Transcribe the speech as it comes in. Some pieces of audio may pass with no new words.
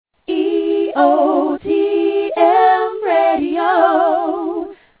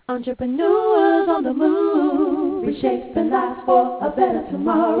Entrepreneurs on the move, reshaping lives for a better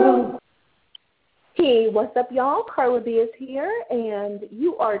tomorrow. Hey, what's up, y'all? Carla B is here, and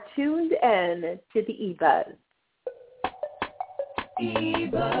you are tuned in to the E-Buzz.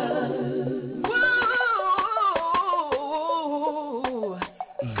 E-Buzz. Whoa,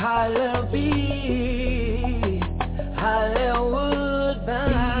 Carla B, Hollywood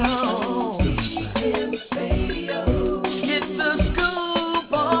bound. Get the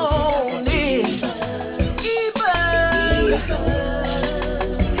scoop on it. E-Buzz.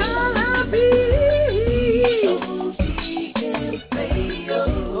 Carla B.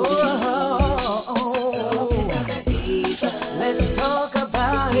 Let's talk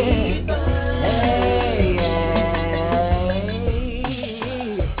about it. Hey,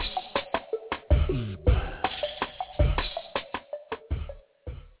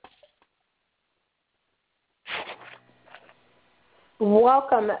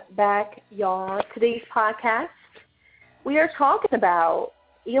 Welcome back, y'all. Today's podcast, we are talking about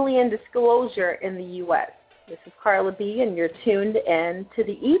alien disclosure in the U.S. This is Carla B, and you're tuned in to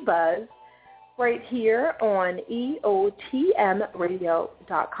the E-Buzz right here on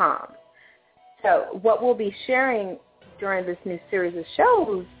EOTMradio.com. So what we'll be sharing during this new series of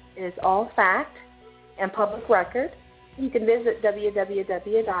shows is all fact and public record. You can visit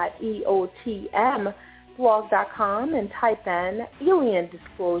www.eotmblog.com and type in alien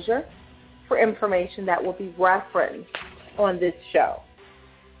disclosure for information that will be referenced on this show.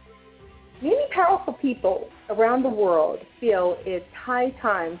 Many powerful people around the world feel it's high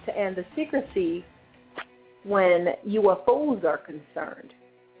time to end the secrecy when UFOs are concerned.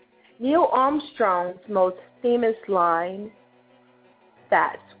 Neil Armstrong's most famous line,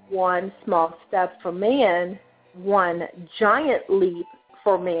 "That's one small step for man, one giant leap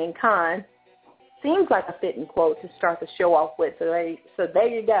for mankind," seems like a fitting quote to start the show off with. So there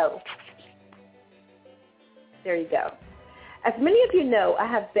you go. There you go. As many of you know, I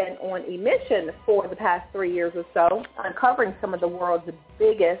have been on a mission for the past 3 years or so, uncovering some of the world's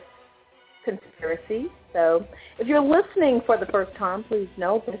biggest conspiracies. So if you're listening for the first time, please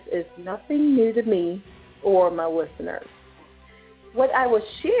know this is nothing new to me or my listeners. What I will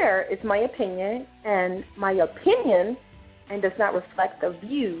share is my opinion, and does not reflect the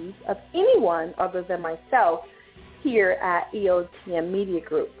views of anyone other than myself here at EOTM Media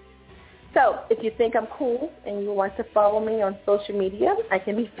Group. So if you think I'm cool and you want to follow me on social media, I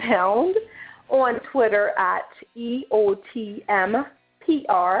can be found on Twitter at EOTMPR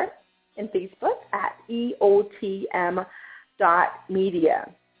and Facebook at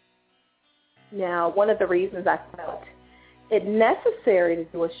EOTM.media. Now, one of the reasons I felt it necessary to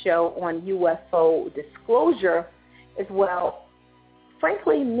do a show on UFO disclosure is, well,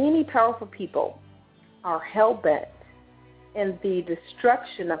 frankly, many powerful people are hell-bent in the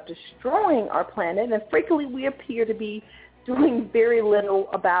destruction of destroying our planet, and frequently we appear to be doing very little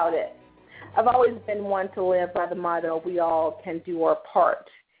about it. I've always been one to live by the motto, we all can do our part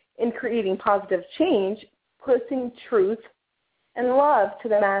in creating positive change, pushing truth and love to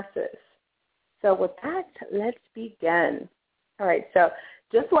the masses. So with that, let's begin. All right, so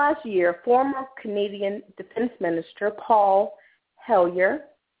just last year, former Canadian Defense Minister Paul Hellyer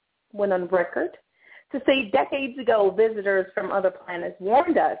went on record to say decades ago visitors from other planets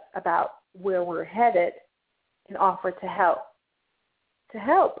warned us about where we're headed and offered to help.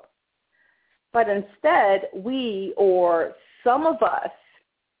 But instead, we, or some of us,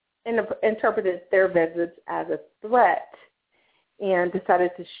 interpreted their visits as a threat and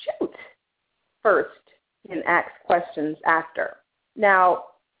decided to shoot first and ask questions after. Now,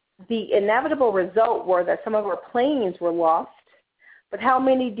 the inevitable result were that some of our planes were lost, but how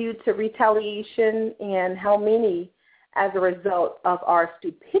many due to retaliation and how many as a result of our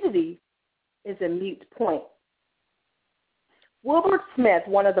stupidity is a moot point. Wilbur Smith,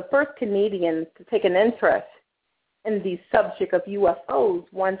 one of the first Canadians to take an interest in the subject of UFOs,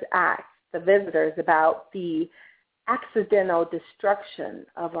 once asked the visitors about the accidental destruction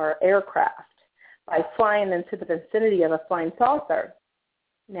of our aircraft by flying into the vicinity of a flying saucer.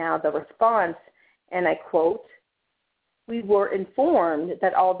 Now, the response, and I quote, "We were informed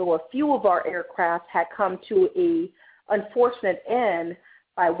that although a few of our aircraft had come to a unfortunate end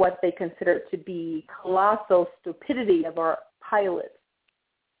by what they considered to be colossal stupidity of our pilots,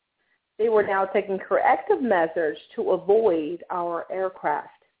 they were now taking corrective measures to avoid our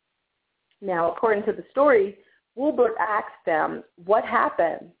aircraft." Now, according to the story, Wilbur asked them what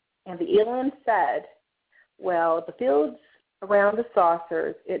happened, and the aliens said, well, the fields around the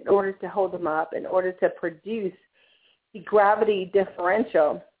saucers, in order to hold them up, in order to produce the gravity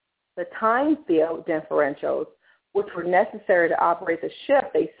differential, the time field differentials which were necessary to operate the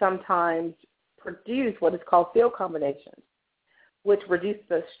ship, they sometimes produced what is called field combinations, which reduced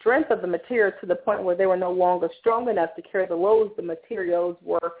the strength of the materials to the point where they were no longer strong enough to carry the loads the materials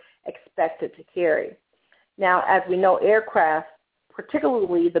were expected to carry. Now, as we know, aircraft,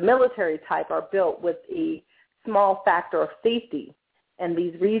 particularly the military type, are built with a small factor of safety, and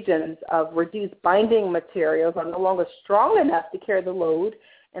these regions of reduced binding materials are no longer strong enough to carry the load,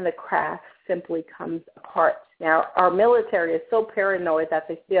 and the craft simply comes apart. Now, our military is so paranoid that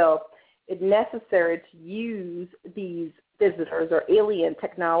they feel it's necessary to use these visitors or alien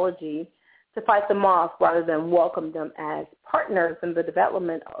technology to fight them off rather than welcome them as partners in the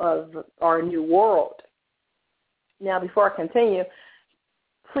development of our new world. Now, before I continue,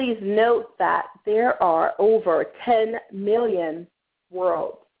 please note that there are over 10 million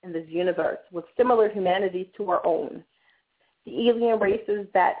worlds in this universe with similar humanities to our own. The alien races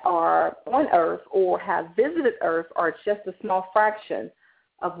that are on Earth or have visited Earth are just a small fraction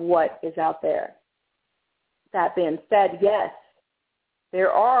of what is out there. That being said, yes,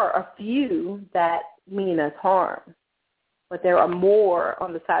 there are a few that mean us harm, but there are more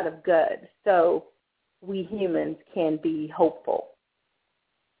on the side of good, so we humans can be hopeful.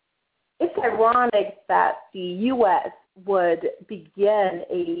 It's ironic that the U.S. would begin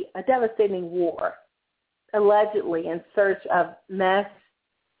a devastating war, allegedly in search of mass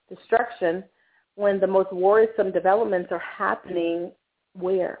destruction, when the most worrisome developments are happening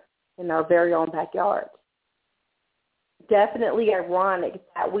where? In our very own backyard. Definitely ironic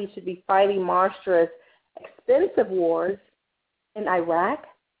that we should be fighting monstrous, expensive wars in Iraq,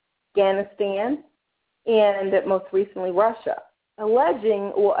 Afghanistan, and most recently Russia,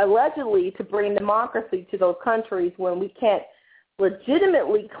 allegedly to bring democracy to those countries when we can't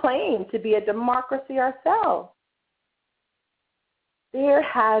legitimately claim to be a democracy ourselves. There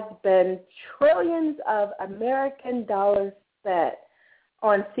has been trillions of American dollars spent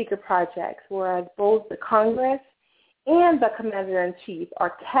on secret projects, whereas both the Congress and the Commander-in-Chief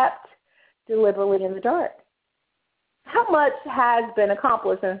are kept deliberately in the dark. How much has been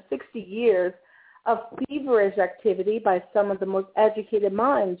accomplished in 60 years of feverish activity by some of the most educated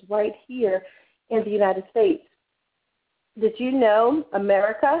minds right here in the United States? Did you know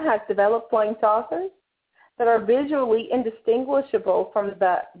America has developed flying saucers that are visually indistinguishable from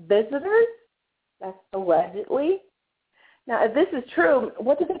the visitors? That's allegedly. Now, if this is true,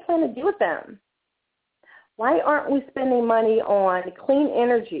 what do they plan to do with them? Why aren't we spending money on clean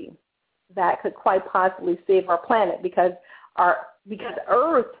energy that could quite possibly save our planet? Because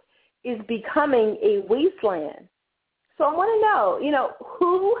Earth is becoming a wasteland. So I want to know,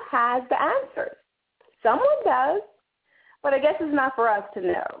 who has the answers? Someone does, but I guess it's not for us to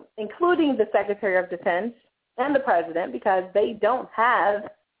know, including the Secretary of Defense and the President, because they don't have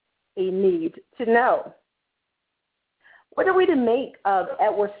a need to know. What are we to make of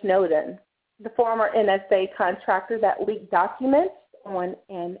Edward Snowden, the former NSA contractor that leaked documents on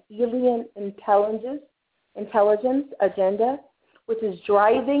an alien intelligence agenda, which is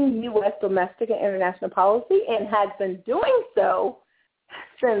driving U.S. domestic and international policy and has been doing so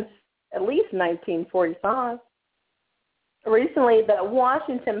since at least 1945. Recently, the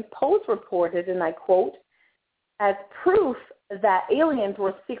Washington Post reported, and I quote, as proof that aliens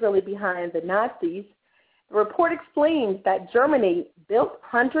were secretly behind the Nazis, the report explains that Germany built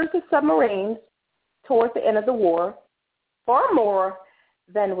hundreds of submarines towards the end of the war, far more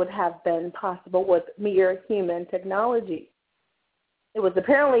than would have been possible with mere human technology. It was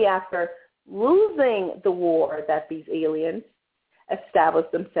apparently after losing the war that these aliens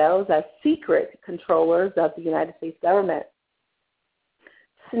established themselves as secret controllers of the United States government.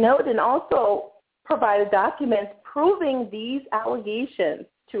 Snowden also provided documents proving these allegations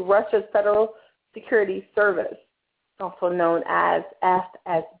to Russia's Federal Security Service, also known as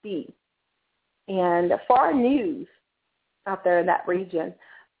FSB. And Foreign News out there in that region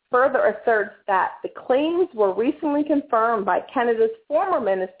further asserts that the claims were recently confirmed by Canada's former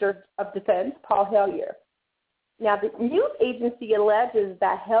Minister of Defense, Paul Hellyer. Now, the news agency alleges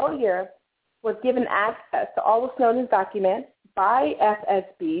that Hellyer was given access to all of Snowden's documents by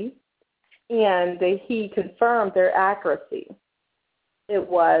FSB, and he confirmed their accuracy. It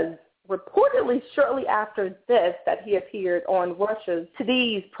was reportedly shortly after this that he appeared on Russia's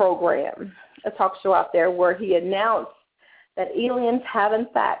Today's program, a talk show out there, where he announced that aliens have in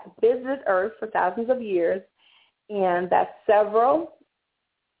fact visited Earth for thousands of years and that several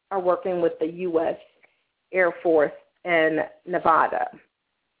are working with the U.S. Air Force in Nevada.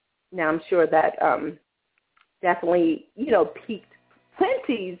 Now, I'm sure that definitely, piqued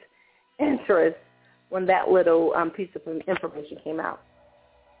plenty's interest when that little piece of information came out.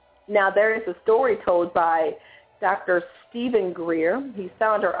 Now, there is a story told by Dr. Stephen Greer. He's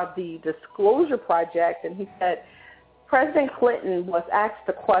founder of the Disclosure Project, and he said President Clinton was asked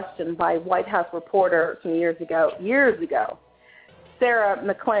the question by White House reporter some years ago, Sarah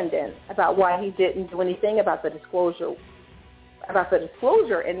McClendon, about why he didn't do anything about the disclosure.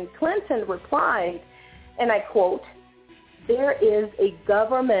 And Clinton replied, and I quote, "There is a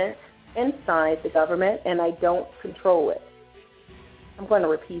government inside the government, and I don't control it." I'm going to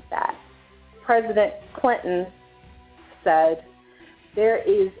repeat that. President Clinton said, "There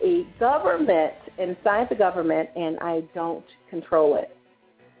is a government inside the government, and I don't control it."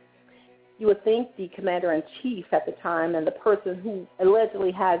 You would think the commander-in-chief at the time and the person who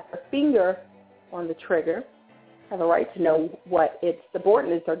allegedly has a finger on the trigger have a right to know what its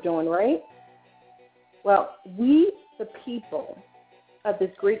subordinates are doing, right? Well, we, the people of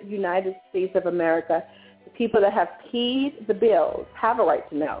this great United States of America, the people that have paid the bills, have a right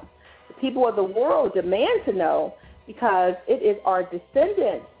to know. The people of the world demand to know, because it is our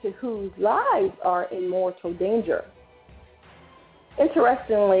descendants to whose lives are in mortal danger.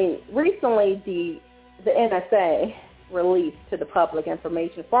 Interestingly, recently the NSA released to the public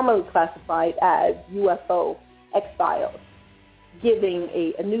information formerly classified as UFO X-Files, giving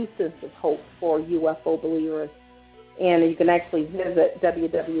a new sense of hope for UFO believers. And you can actually visit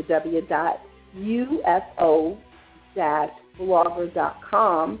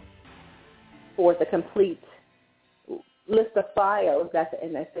www.ufo-blogger.com for the complete list of files that the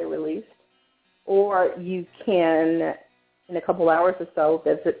NSA released. Or you can, in a couple hours or so,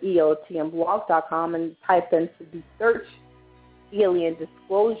 visit eotmblog.com and type into the search alien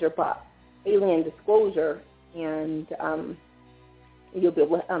disclosure, and you'll be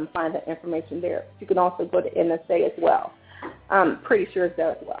able to find that information there. You can also go to NSA as well. I'm pretty sure it's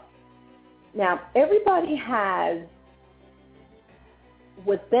there as well. Now, everybody has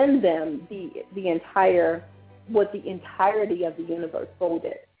within them the entirety of the universe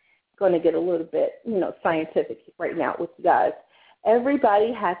folded. Going to get a little bit, scientific right now with you guys.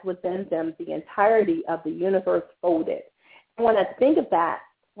 Everybody has within them the entirety of the universe folded. And when I think of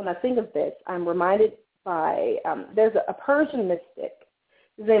this, I'm reminded by, there's a Persian mystic.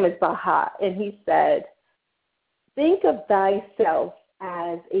 His name is Baha, and he said, "Think of thyself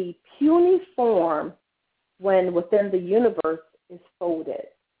as a puny form when within the universe is folded."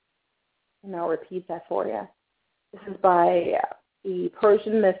 And I'll repeat that for you. This is by the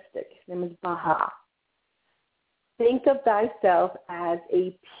Persian mystic. His name is Baha. "Think of thyself as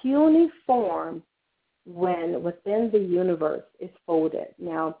a puny form when within the universe is folded."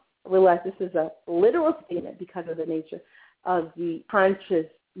 Now, I realize this is a literal statement because of the nature of the conscious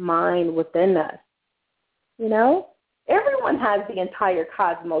mind within us. Everyone has the entire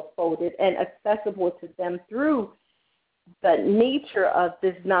cosmos folded and accessible to them through the nature of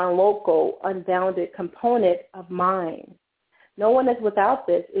this non-local, unbounded component of mind. No one is without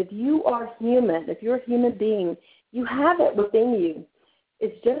this. If you are human, if you're a human being, you have it within you.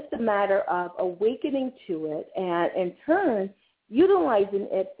 It's just a matter of awakening to it and, in turn, utilizing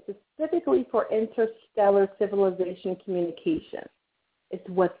it specifically for interstellar civilization communication. It's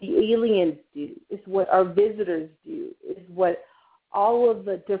what the aliens do. It's what our visitors do. It's what all of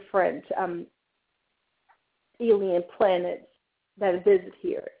the different alien planets that visit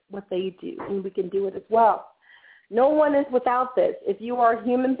here, what they do, and we can do it as well. No one is without this. If you are a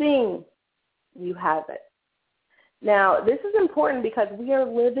human being, you have it. Now, this is important because we are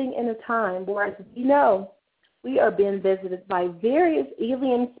living in a time where, as we know, we are being visited by various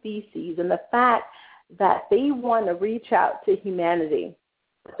alien species, and the fact that they want to reach out to humanity.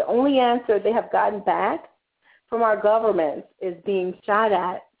 But the only answer they have gotten back from our governments is being shot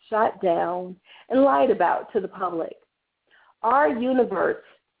at, shot down, and lied about to the public. Our universe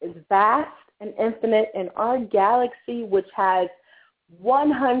is vast and infinite, and our galaxy, which has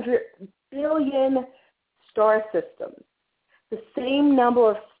 100 billion star systems, the same number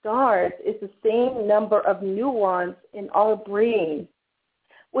of stars is the same number of neurons in our brain,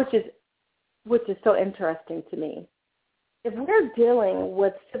 which is so interesting to me. If we're dealing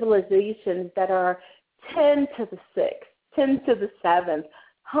with civilizations that are 10 to the 6th, 10 to the 7th,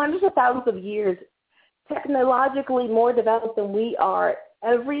 hundreds of thousands of years, technologically more developed than we are,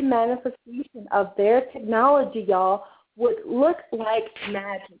 every manifestation of their technology, y'all, would look like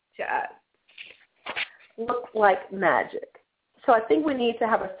magic to us. Look like magic. So I think we need to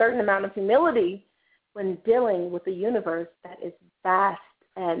have a certain amount of humility when dealing with a universe that is vast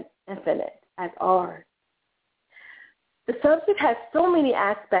and infinite as ours. The subject has so many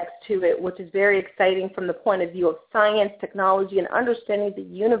aspects to it, which is very exciting from the point of view of science, technology, and understanding the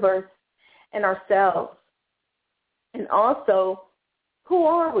universe and ourselves. And also, who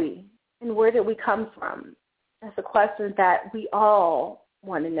are we and where did we come from? That's a question that we all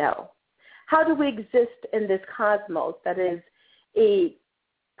want to know. How do we exist in this cosmos that is a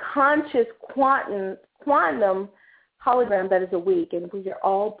conscious quantum hologram that is awake and we are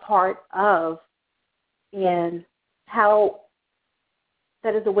all part of, and how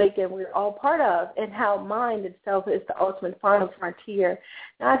that is awake and we're all part of, and how mind itself is the ultimate final frontier,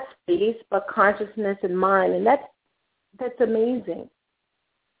 not space, but consciousness and mind. And that's amazing.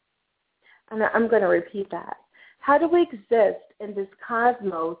 And I'm going to repeat that. How do we exist in this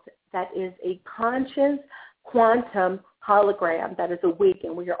cosmos that is a conscious quantum hologram that is awake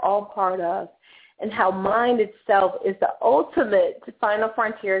and we are all part of, and how mind itself is the ultimate final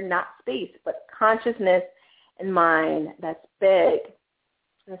frontier, not space, but consciousness and mind. That's big.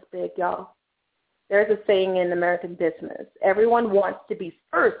 That's big, y'all. There's a saying in American business: everyone wants to be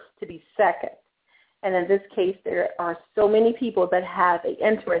first to be second. And in this case, there are so many people that have an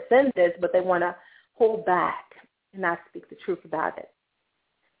interest in this, but they want to hold back and not speak the truth about it.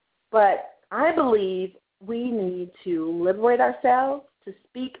 But I believe we need to liberate ourselves to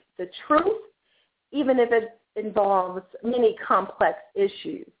speak the truth, even if it involves many complex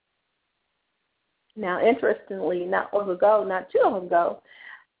issues. Now, interestingly, not long ago, not too long ago,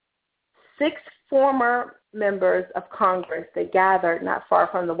 6 former members of Congress, they gathered not far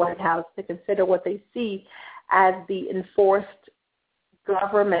from the White House to consider what they see as the enforced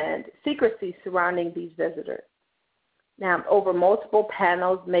government secrecy surrounding these visitors. Now, over multiple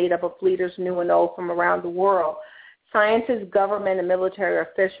panels made up of leaders new and old from around the world, scientists, government, and military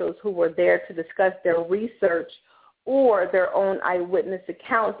officials who were there to discuss their research or their own eyewitness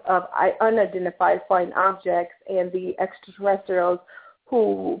accounts of unidentified flying objects and the extraterrestrials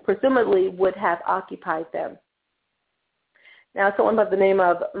who presumably would have occupied them. Now, someone by the name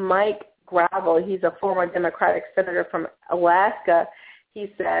of Mike Gravel, he's a former Democratic senator from Alaska,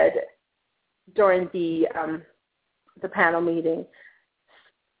 he said during the panel meeting,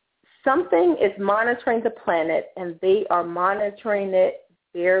 something is monitoring the planet, and they are monitoring it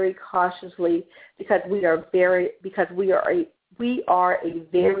very cautiously because we are a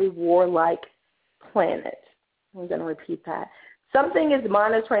very warlike planet. I'm going to repeat that. Something is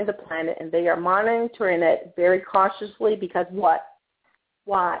monitoring the planet, and they are monitoring it very cautiously because what?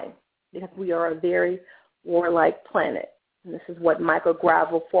 Why? Because we are a very warlike planet. And this is what Michael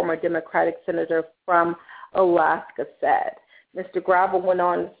Gravel, former Democratic senator from Alaska, said. Mr. Gravel went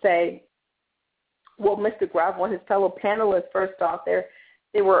on to say, well, Mr. Gravel and his fellow panelists, first off,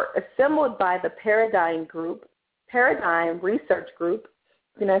 they were assembled by the Paradigm Research Group.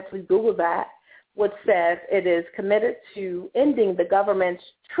 You can actually Google that, which says it is committed to ending the government's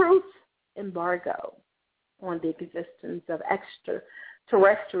truth embargo on the existence of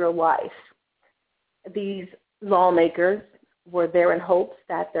extraterrestrial life. These lawmakers were there in hopes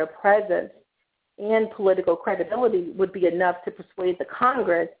that their presence and political credibility would be enough to persuade the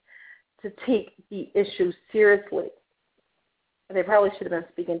Congress to take the issue seriously. They probably should have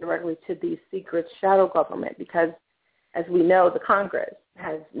been speaking directly to the secret shadow government because, as we know, the Congress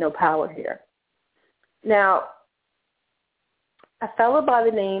has no power here. Now, a fellow by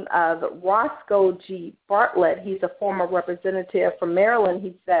the name of Roscoe G. Bartlett, he's a former representative from Maryland,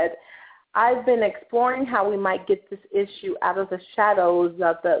 he said, I've been exploring how we might get this issue out of the shadows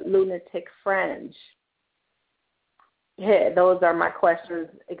of the lunatic fringe. Yeah, those are my questions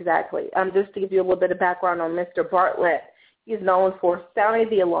exactly. Just to give you a little bit of background on Mr. Bartlett, he's known for sounding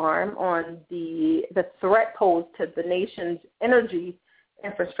the alarm on the threat posed to the nation's energy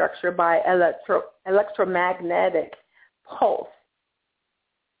infrastructure by electromagnetic pulse,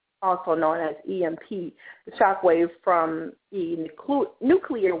 also known as EMP, the shockwave from a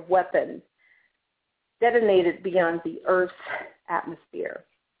nuclear weapon detonated beyond the Earth's atmosphere.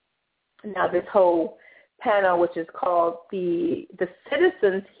 Now, this whole panel, which is called the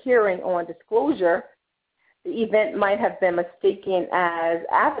Citizens Hearing on Disclosure, the event might have been mistaken as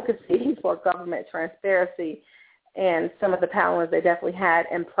advocacy for government transparency. And some of the panelists, they definitely had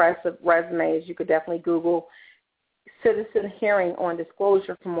impressive resumes. You could definitely Google Citizen Hearing on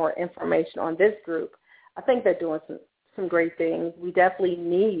Disclosure for more information on this group. I think they're doing some great things. We definitely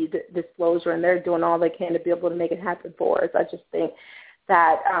need disclosure, and they're doing all they can to be able to make it happen for us. I just think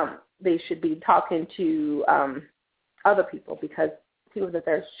that they should be talking to other people because people that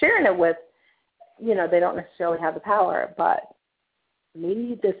they're sharing it with, you know, they don't necessarily have the power, but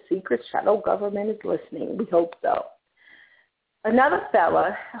maybe the secret shadow government is listening. We hope so. Another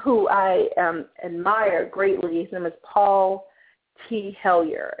fella who I admire greatly, his name is Paul T.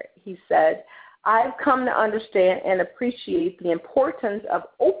 Hellyer. He said, I've come to understand and appreciate the importance of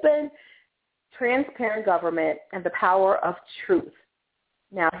open, transparent government and the power of truth.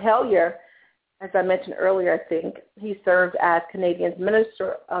 Now, Hellyer as I mentioned earlier, I think, he served as Canadian's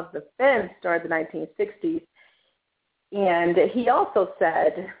Minister of Defense during the 1960s. And he also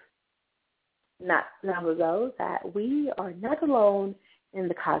said, not long ago, that we are not alone in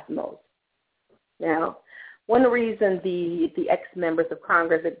the cosmos. Now, one reason the ex-members of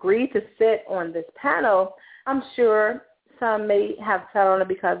Congress agreed to sit on this panel, I'm sure some may have sat on it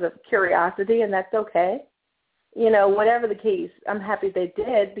because of curiosity, and that's okay. Whatever the case, I'm happy they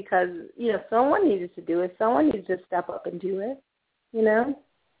did because, someone needed to do it. Someone needed to step up and do it,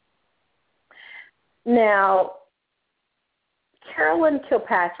 Now, Carolyn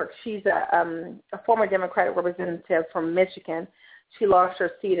Kilpatrick, she's a former Democratic representative from Michigan. She lost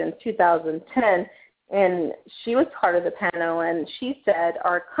her seat in 2010, and she was part of the panel, and she said,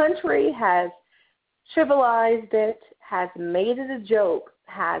 our country has trivialized it, has made it a joke,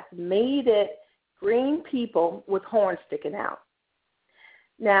 has made it green people with horns sticking out.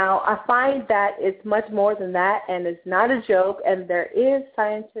 Now, I find that it's much more than that, and it's not a joke, and there is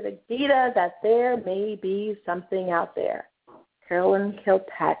scientific data that there may be something out there. Carolyn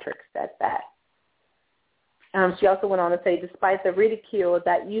Kilpatrick said that. She also went on to say, despite the ridicule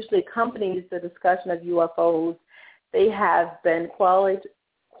that usually accompanies the discussion of UFOs, they have been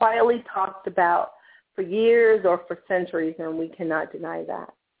quietly talked about for years or for centuries, and we cannot deny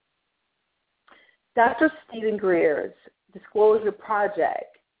that. Dr. Stephen Greer's Disclosure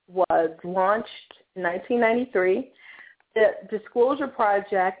Project was launched in 1993. The Disclosure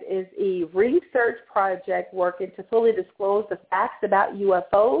Project is a research project working to fully disclose the facts about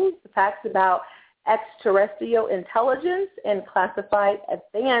UFOs, the facts about extraterrestrial intelligence, and classified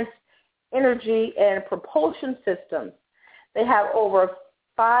advanced energy and propulsion systems. They have over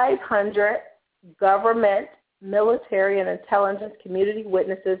 500 government, military, and intelligence community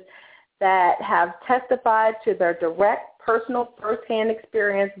witnesses that have testified to their direct, personal, firsthand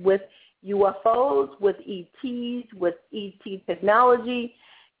experience with UFOs, with ETs, with ET technology,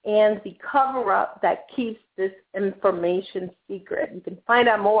 and the cover-up that keeps this information secret. You can find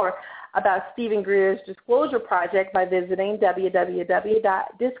out more about Stephen Greer's Disclosure Project by visiting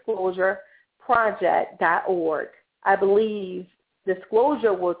www.disclosureproject.org. I believe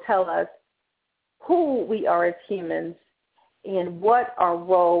disclosure will tell us who we are as humans and what our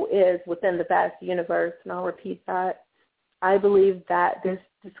role is within the vast universe. And I'll repeat that. I believe that this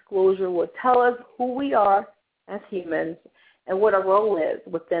disclosure will tell us who we are as humans and what our role is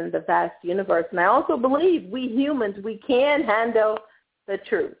within the vast universe. And I also believe we humans, we can handle the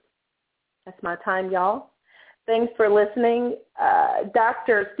truth. That's my time, y'all. Thanks for listening.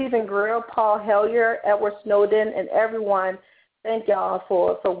 Dr. Stephen Greer, Paul Hellyer, Edward Snowden, and everyone, thank y'all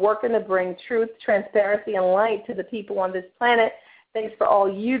for working to bring truth, transparency, and light to the people on this planet. Thanks for all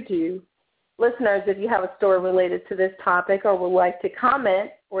you do. Listeners, if you have a story related to this topic or would like to comment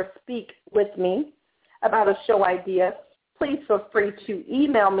or speak with me about a show idea, please feel free to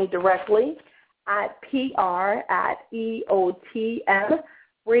email me directly at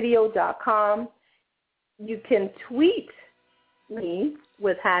pr@eotmradio.com. You can tweet me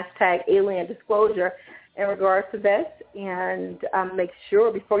with hashtag alien disclosure in regards to this, and make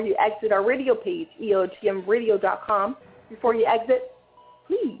sure before you exit our radio page, eotmradio.com, before you exit,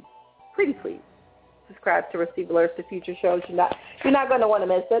 please, pretty please, subscribe to receive alerts to future shows. You're not going to want to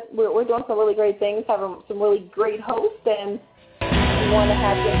miss it. We're doing some really great things, having some really great hosts, and we want to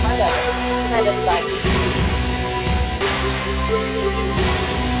have you a part of it. Good night, everybody.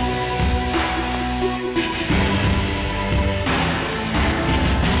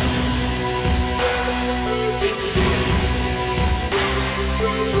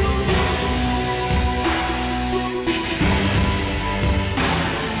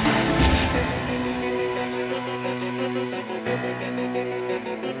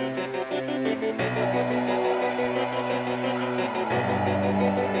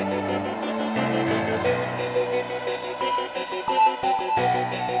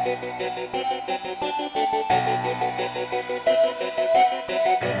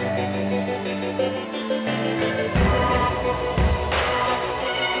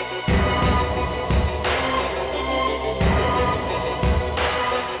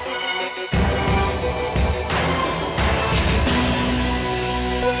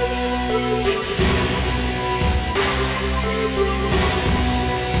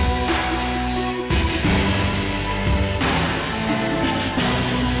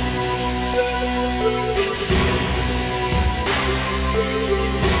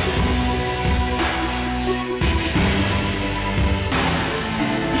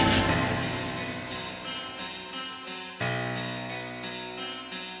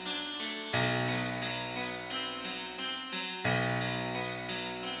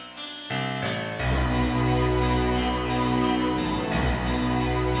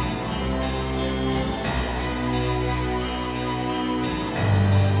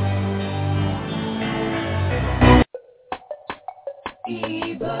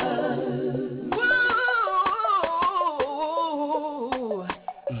 Even. Whoa,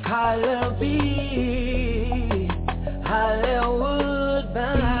 Hollywood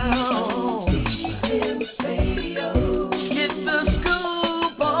bound. Get the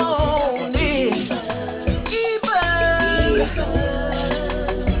scoop on it. Even.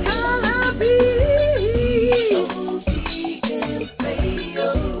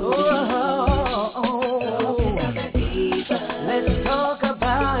 Let's talk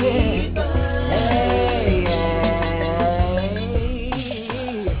about it.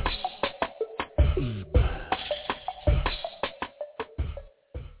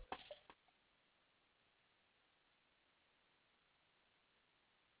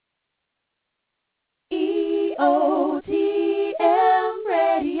 Hey, EOTM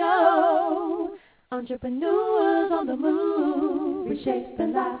Radio. Entrepreneurs on the move,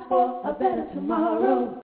 reshaping lives for a better tomorrow.